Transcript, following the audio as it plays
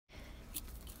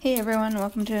Hey everyone,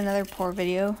 welcome to another pour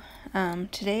video.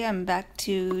 Today I'm back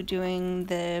to doing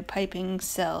the piping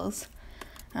cells.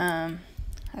 I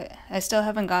still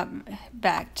haven't got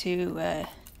back to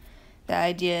the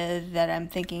idea that I'm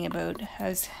thinking about. I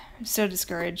was so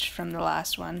discouraged from the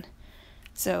last one.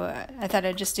 So I thought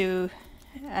I'd just do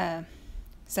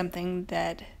something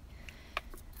that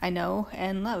I know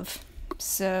and love.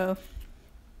 So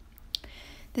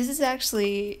this is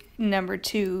actually number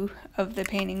 2 of the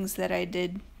paintings that I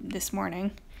did this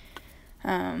morning.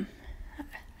 I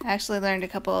actually learned a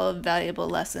couple of valuable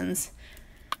lessons.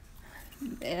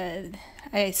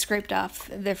 I scraped off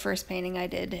the first painting I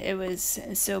did. It was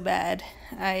so bad.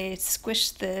 I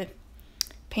squished the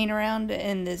paint around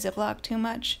in the Ziploc too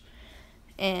much,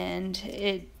 and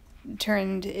it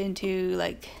turned into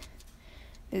like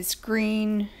this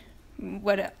green,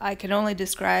 what I can only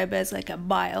describe as like a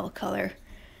bile color.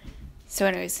 So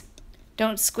anyways,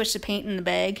 don't squish the paint in the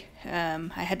bag.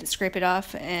 I had to scrape it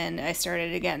off and I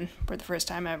started again for the first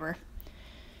time ever.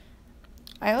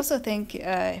 I also think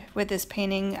with this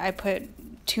painting I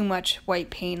put too much white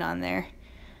paint on there.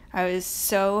 I was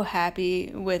so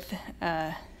happy with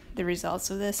the results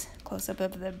of this. Close up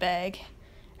of the bag.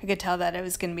 I could tell that it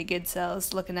was going to be good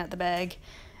cells looking at the bag.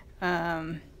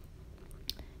 Yeah,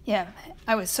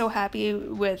 I was so happy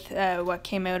with what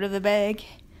came out of the bag.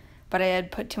 But I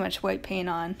had put too much white paint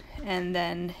on, and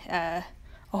then a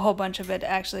whole bunch of it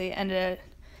actually ended up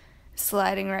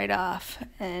sliding right off.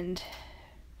 And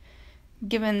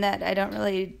given that I don't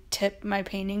really tip my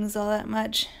paintings all that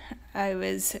much, I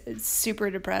was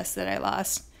super depressed that I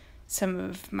lost some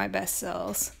of my best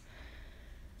cells.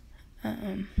 But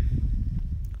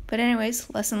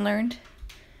anyways, lesson learned.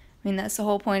 I mean, that's the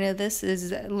whole point of this,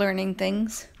 is learning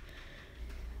things.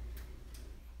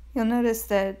 You'll notice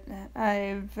that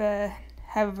I've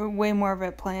have way more of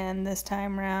a plan this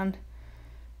time around.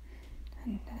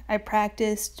 I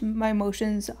practiced my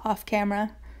motions off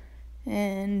camera,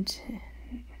 and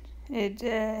it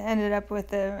ended up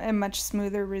with a much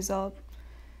smoother result.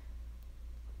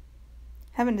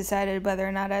 Haven't decided whether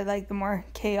or not I like the more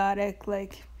chaotic,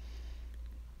 like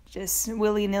just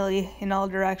willy-nilly in all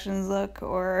directions look,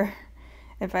 or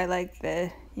if I like the,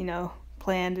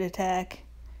 planned attack.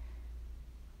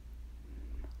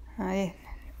 I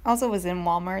also was in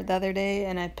Walmart the other day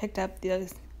and I picked up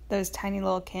those tiny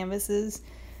little canvases.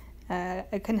 I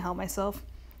couldn't help myself.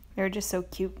 They were just so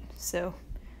cute. So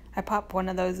I popped one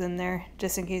of those in there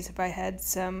just in case if I had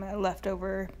some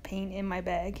leftover paint in my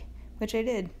bag, which I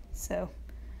did. So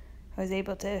I was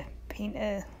able to paint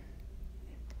a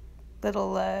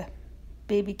little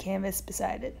baby canvas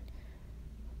beside it.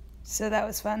 So that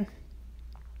was fun.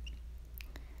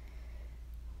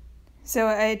 So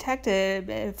I tacked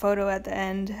a photo at the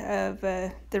end of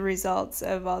the results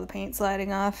of all the paint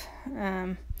sliding off.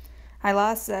 I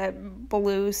lost that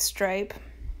blue stripe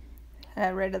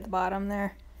right at the bottom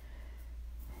there,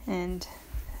 and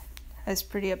I was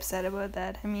pretty upset about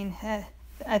that. I mean,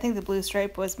 I think the blue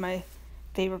stripe was my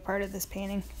favorite part of this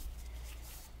painting.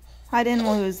 I didn't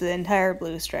lose the entire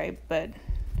blue stripe, but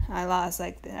I lost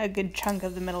like a good chunk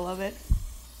of the middle of it.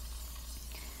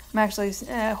 I'm actually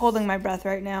holding my breath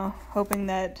right now, hoping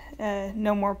that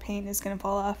no more paint is going to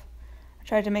fall off. I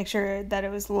tried to make sure that it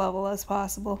was level as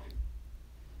possible.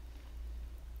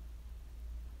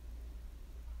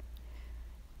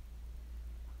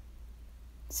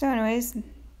 So anyways,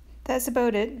 that's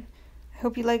about it. I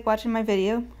hope you liked watching my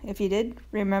video. If you did,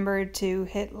 remember to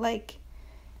hit like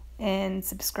and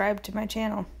subscribe to my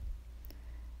channel.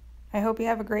 I hope you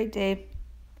have a great day.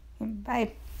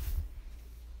 Bye.